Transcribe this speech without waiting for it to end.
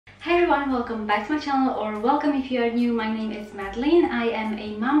Hi everyone, welcome back to my channel, or welcome if you are new. My name is Madeline. I am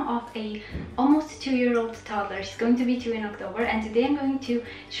a mom of a almost 2-year-old toddler. She's going to be 2 in October, and today I'm going to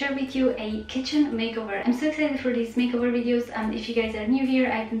share with you a kitchen makeover. I'm so excited for these makeover videos. If you guys are new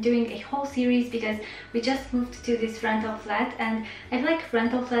here, I've been doing a whole series because we just moved to this rental flat, and I feel like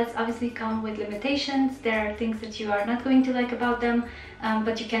rental flats obviously come with limitations. There are things that you are not going to like about them,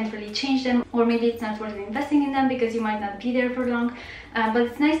 but you can't really change them, or maybe it's not worth investing in them because you might not be there for long. But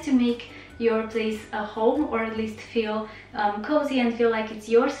it's nice to make your place a home, or at least feel cozy and feel like it's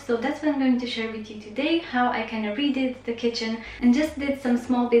yours. So that's what I'm going to share with you today, how I kind of redid the kitchen and just did some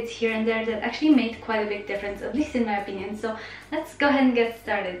small bits here and there that actually made quite a big difference, at least in my opinion. So let's go ahead and get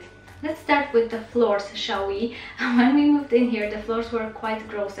started. Let's start with the floors, shall we? When we moved in here, the floors were quite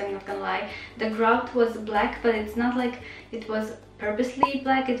gross, I'm not gonna lie. The grout was black, but it's not like it was purposely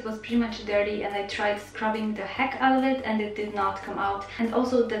black. It was pretty much dirty, and I tried scrubbing the heck out of it and it did not come out. And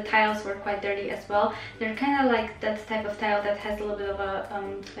also the tiles were quite dirty as well. They're kind of like that type of tile that has a little bit of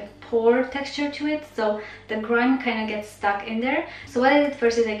a like pore texture to it, so the grime kind of gets stuck in there. So what I did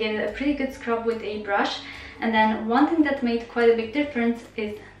first is I gave it a pretty good scrub with a brush, and then one thing that made quite a big difference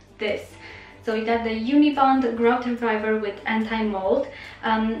is this. So we got the Unibond Grout Reviver with anti-mold.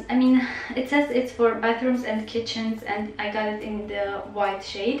 I mean, it says it's for bathrooms and kitchens, and I got it in the white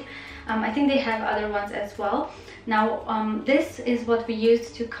shade. I think they have other ones as well. Now, this is what we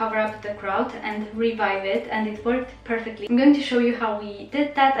used to cover up the grout and revive it, and it worked perfectly. I'm going to show you how we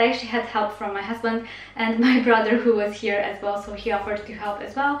did that. I actually had help from my husband and my brother, who was here as well, so he offered to help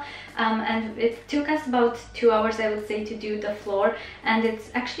as well. And it took us about 2 hours, I would say, to do the floor, and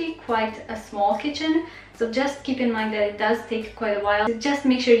it's actually quite a small kitchen. So just keep in mind that it does take quite a while. Just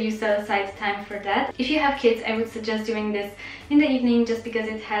make sure you set aside time for that. If you have kids, I would suggest doing this in the evening, just because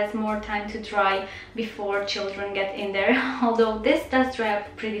it has more time to dry before children get in there. Although this does dry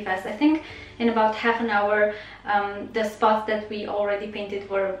up pretty fast. I think in about half an hour, the spots that we already painted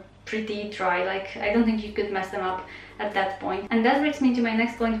were pretty dry. Like, I don't think you could mess them up at that point. And that brings me to my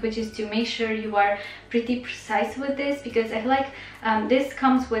next point, which is to make sure you are pretty precise with this, because I feel like this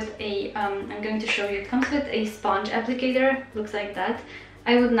comes with a I'm going to show you, it comes with a sponge applicator. Looks like that.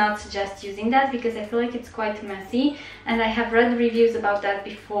 I would not suggest using that because I feel like it's quite messy, and I have read reviews about that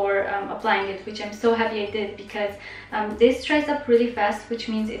before applying it, which I'm so happy I did, because this dries up really fast, which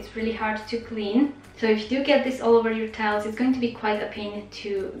means it's really hard to clean. So if you do get this all over your tiles, it's going to be quite a pain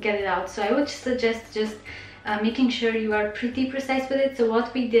to get it out. So I would suggest just making sure you are pretty precise with it. So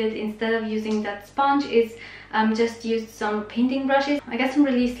what we did, instead of using that sponge, is just used some painting brushes. I got some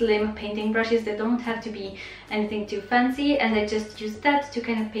really slim painting brushes that don't have to be anything too fancy, and I just used that to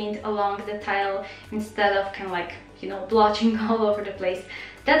kind of paint along the tile instead of kind of like, you know, blotching all over the place.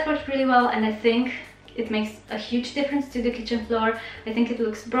 That worked really well, and I think it makes a huge difference to the kitchen floor. I think it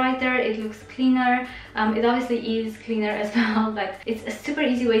looks brighter, it looks cleaner. It obviously is cleaner as well, but it's a super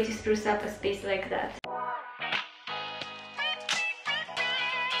easy way to spruce up a space like that.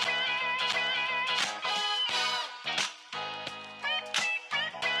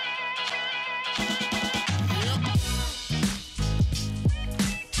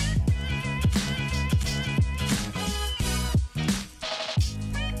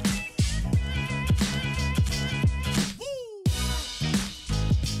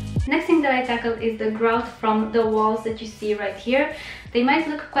 Next thing that I tackled is the grout from the walls that you see right here. They might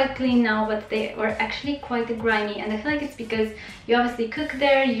look quite clean now, but they were actually quite grimy, and I feel like it's because you obviously cook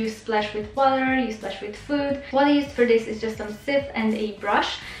there, you splash with water, you splash with food. What I used for this is just some sieve and a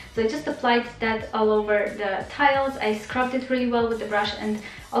brush. So I just applied that all over the tiles. I scrubbed it really well with the brush, and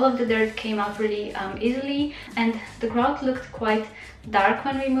all of the dirt came out really easily. And the grout looked quite dark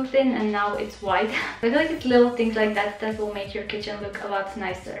when we moved in, and now it's white. I feel like it's little things like that that will make your kitchen look a lot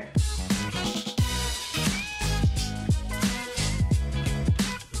nicer.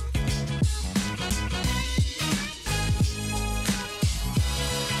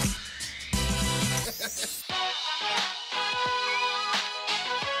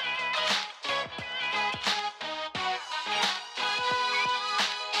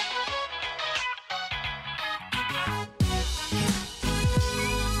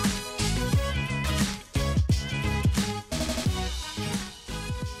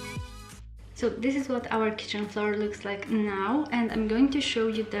 So this is what our kitchen floor looks like now, and I'm going to show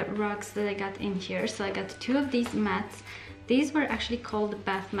you the rugs that I got in here. So I got 2 of these mats. These were actually called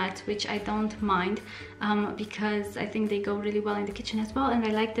bath mats, which I don't mind because I think they go really well in the kitchen as well, and I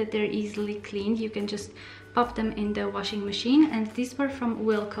like that they're easily cleaned. You can just pop them in the washing machine, and these were from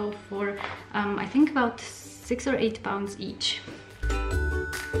Wilko for I think about 6 or 8 pounds each.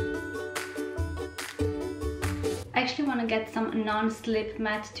 I actually want to get some non-slip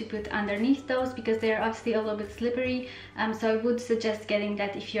mat to put underneath those because they're obviously a little bit slippery. So I would suggest getting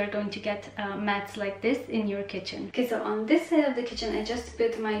that if you're going to get mats like this in your kitchen. Okay, so on this side of the kitchen I just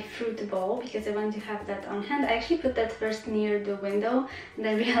put my fruit bowl because I want to have that on hand. I actually put that first near the window and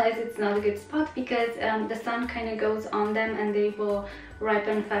I realized it's not a good spot because the sun kind of goes on them and they will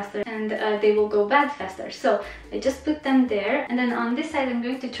ripen faster and they will go bad faster. So I just put them there, and then on this side I'm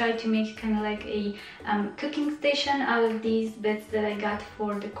going to try to make kind of like a cooking station out of these bits that I got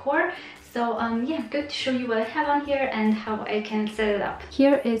for decor. So yeah, I'm going to show you what I have on here and how I can set it up.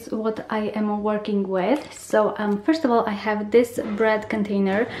 Here is what I am working with. So first of all, I have this bread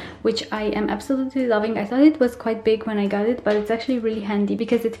container, which I am absolutely loving. I thought it was quite big when I got it, but it's actually really handy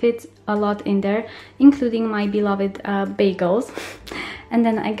because it fits a lot in there, including my beloved bagels. And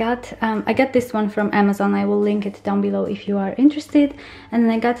then I got this one from Amazon. I will link it down below if you are interested. And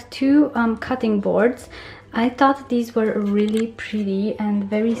then I got two cutting boards. I thought these were really pretty and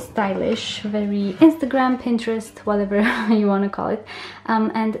very stylish, very Instagram, Pinterest, whatever you want to call it.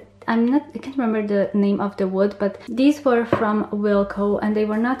 And I can't remember the name of the wood, but these were from Wilko and they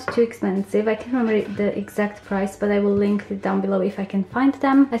were not too expensive. I can't remember the exact price, but I will link it down below if I can find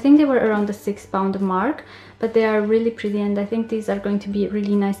them. I think they were around the £6 mark, but they are really pretty and I think these are going to be a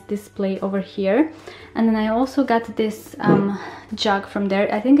really nice display over here. And then I also got this jug from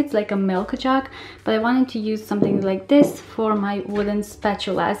there. I think it's like a milk jug, but I wanted to use something like this for my wooden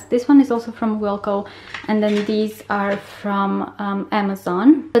spatulas. This one is also from Wilko, and then these are from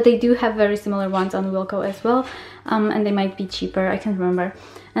Amazon, but they do have very similar ones on Wilko as well, and they might be cheaper, I can't remember.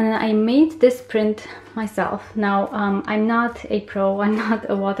 And then I made this print myself. Now I'm not a pro, I'm not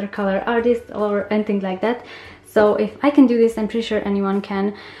a watercolor artist or anything like that, so if I can do this, I'm pretty sure anyone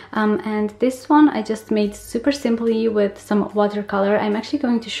can. And this one I just made super simply with some watercolor. I'm actually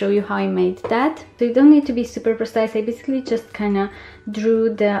going to show you how I made that. So you don't need to be super precise. I basically just kind of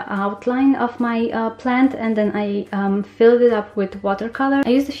drew the outline of my plant, and then I filled it up with watercolor. I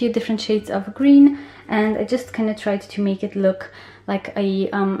used a few different shades of green, and I just kind of tried to make it look like a,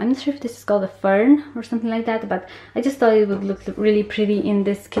 I'm not sure if this is called a fern or something like that, but I just thought it would look really pretty in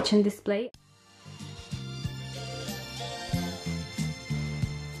this kitchen display.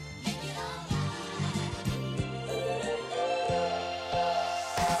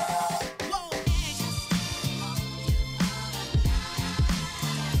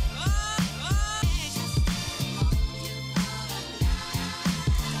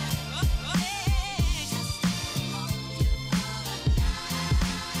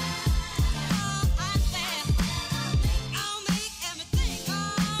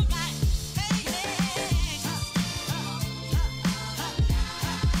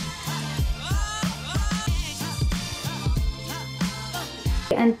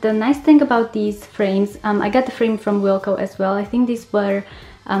 And the nice thing about these frames, I got the frame from Wilko as well. I think these were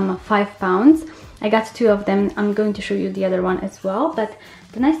 £5. I got two of them. I'm going to show you the other one as well. But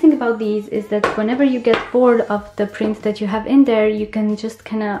the nice thing about these is that whenever you get bored of the print that you have in there, you can just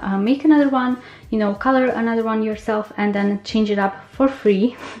kind of make another one, you know, color another one yourself and then change it up for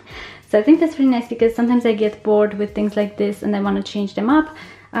free. So I think that's really nice because sometimes I get bored with things like this and I want to change them up.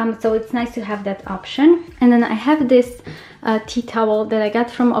 So it's nice to have that option. And then I have this tea towel that I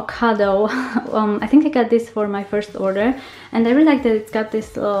got from Ocado. I think I got this for my first order, and I really like that it's got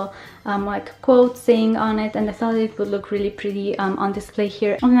this little like quote saying on it, and I thought it would look really pretty on display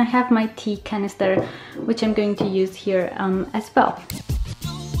here. And then I have my tea canister, which I'm going to use here as well.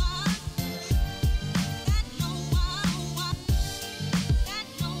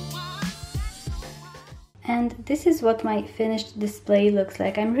 And this is what my finished display looks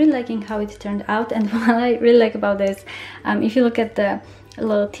like. I'm really liking how it turned out, and what I really like about this, if you look at the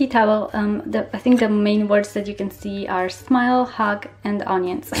little tea towel, I think the main words that you can see are smile, hug, and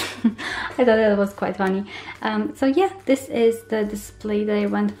onions. I thought that was quite funny. So yeah, this is the display that I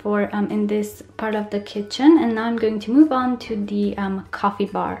went for in this part of the kitchen, and now I'm going to move on to the coffee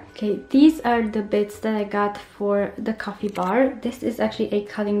bar. Okay, these are the bits that I got for the coffee bar. This is actually a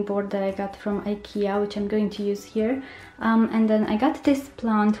cutting board that I got from IKEA, which I'm going to use here. And then I got this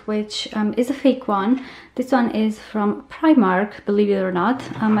plant, which is a fake one. This one is from Primark, believe it or not.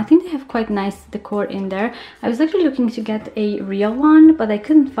 I think they have quite nice decor in there. I was actually looking to get a real one, but I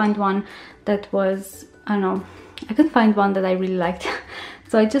couldn't find one that was, I don't know, I couldn't find one that I really liked.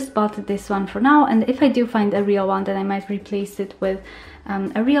 So I just bought this one for now, and if I do find a real one, then I might replace it with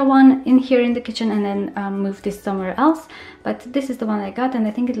a real one in here in the kitchen and then move this somewhere else. But this is the one I got, and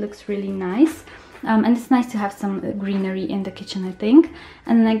I think it looks really nice. And it's nice to have some greenery in the kitchen, I think.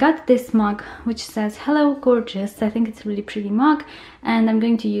 And then I got this mug which says "Hello Gorgeous." I think it's a really pretty mug, and I'm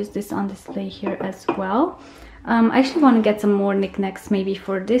going to use this on display here as well. I actually want to get some more knickknacks maybe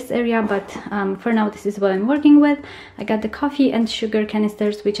for this area, but for now this is what I'm working with. I got the coffee and sugar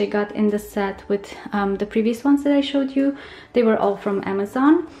canisters, which I got in the set with the previous ones that I showed you. They were all from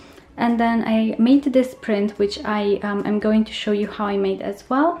Amazon. And then I made this print, which I am going to show you how I made as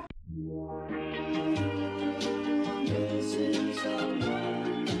well.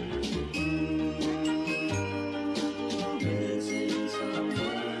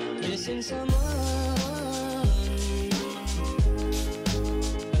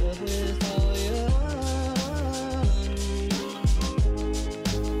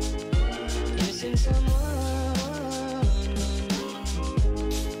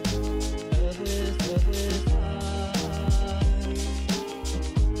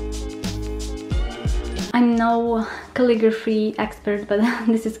 I'm no calligraphy expert, but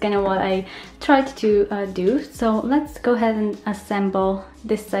this is kind of what I tried to do. So let's go ahead and assemble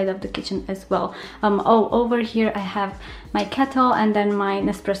this side of the kitchen as well. Oh, over here I have my kettle and then my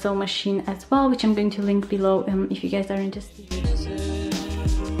Nespresso machine as well, which I'm going to link below if you guys are interested.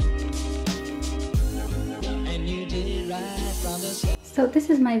 So this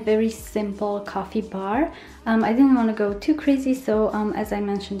is my very simple coffee bar. I didn't want to go too crazy, so as I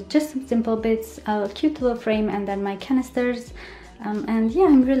mentioned, just some simple bits, a cute little frame, and then my canisters. And yeah,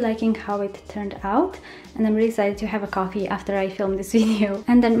 I'm really liking how it turned out, and I'm really excited to have a coffee after I film this video.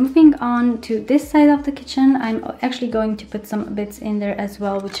 And then moving on to this side of the kitchen, I'm actually going to put some bits in there as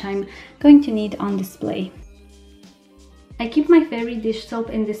well, which I'm going to need on display. I keep my fairy dish soap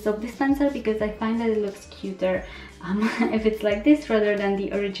in this soap dispenser because I find that it looks cuter if it's like this rather than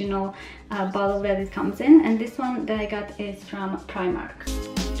the original bottle that it comes in. And this one that I got is from Primark.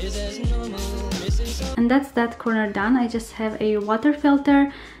 And that's that corner done. I just have a water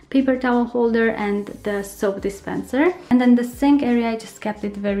filter, paper towel holder, and the soap dispenser. And then the sink area, I just kept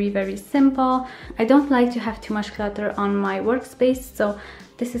it very simple. I don't like to have too much clutter on my workspace, so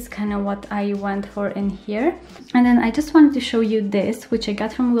this is kind of what I went for in here. And then I just wanted to show you this, which I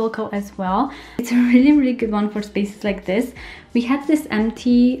got from Wilko as well. It's a really good one for spaces like this. We had this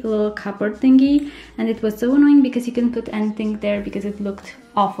empty little cupboard thingy, and it was so annoying because you couldn't put anything there because it looked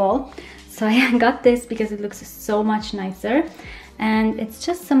awful. So I got this because it looks so much nicer. And it's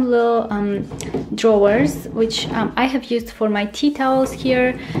just some little drawers, which I have used for my tea towels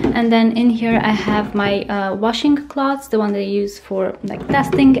here. And then in here I have my washing cloths, the one that I use for like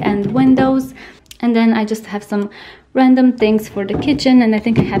dusting and windows. And then I just have some random things for the kitchen, and I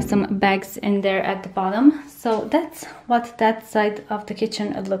think I have some bags in there at the bottom. So that's what that side of the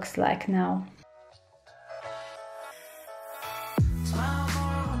kitchen looks like now.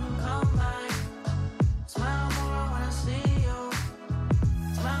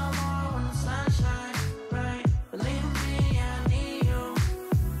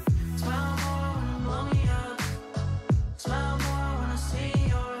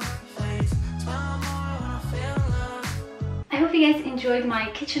 I hope you guys enjoyed my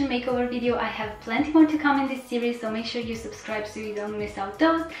kitchen makeover video. I have plenty more to come in this series, so make sure you subscribe so you don't miss out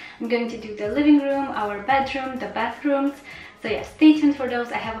those. I'm going to do the living room, our bedroom, the bathrooms. So yeah, stay tuned for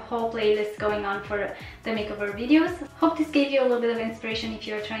those. I have a whole playlist going on for the makeover videos. Hope this gave you a little bit of inspiration if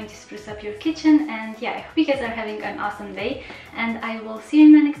you're trying to spruce up your kitchen. And yeah, I hope you guys are having an awesome day, and I will see you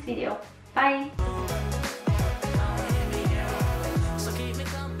in my next video. Bye!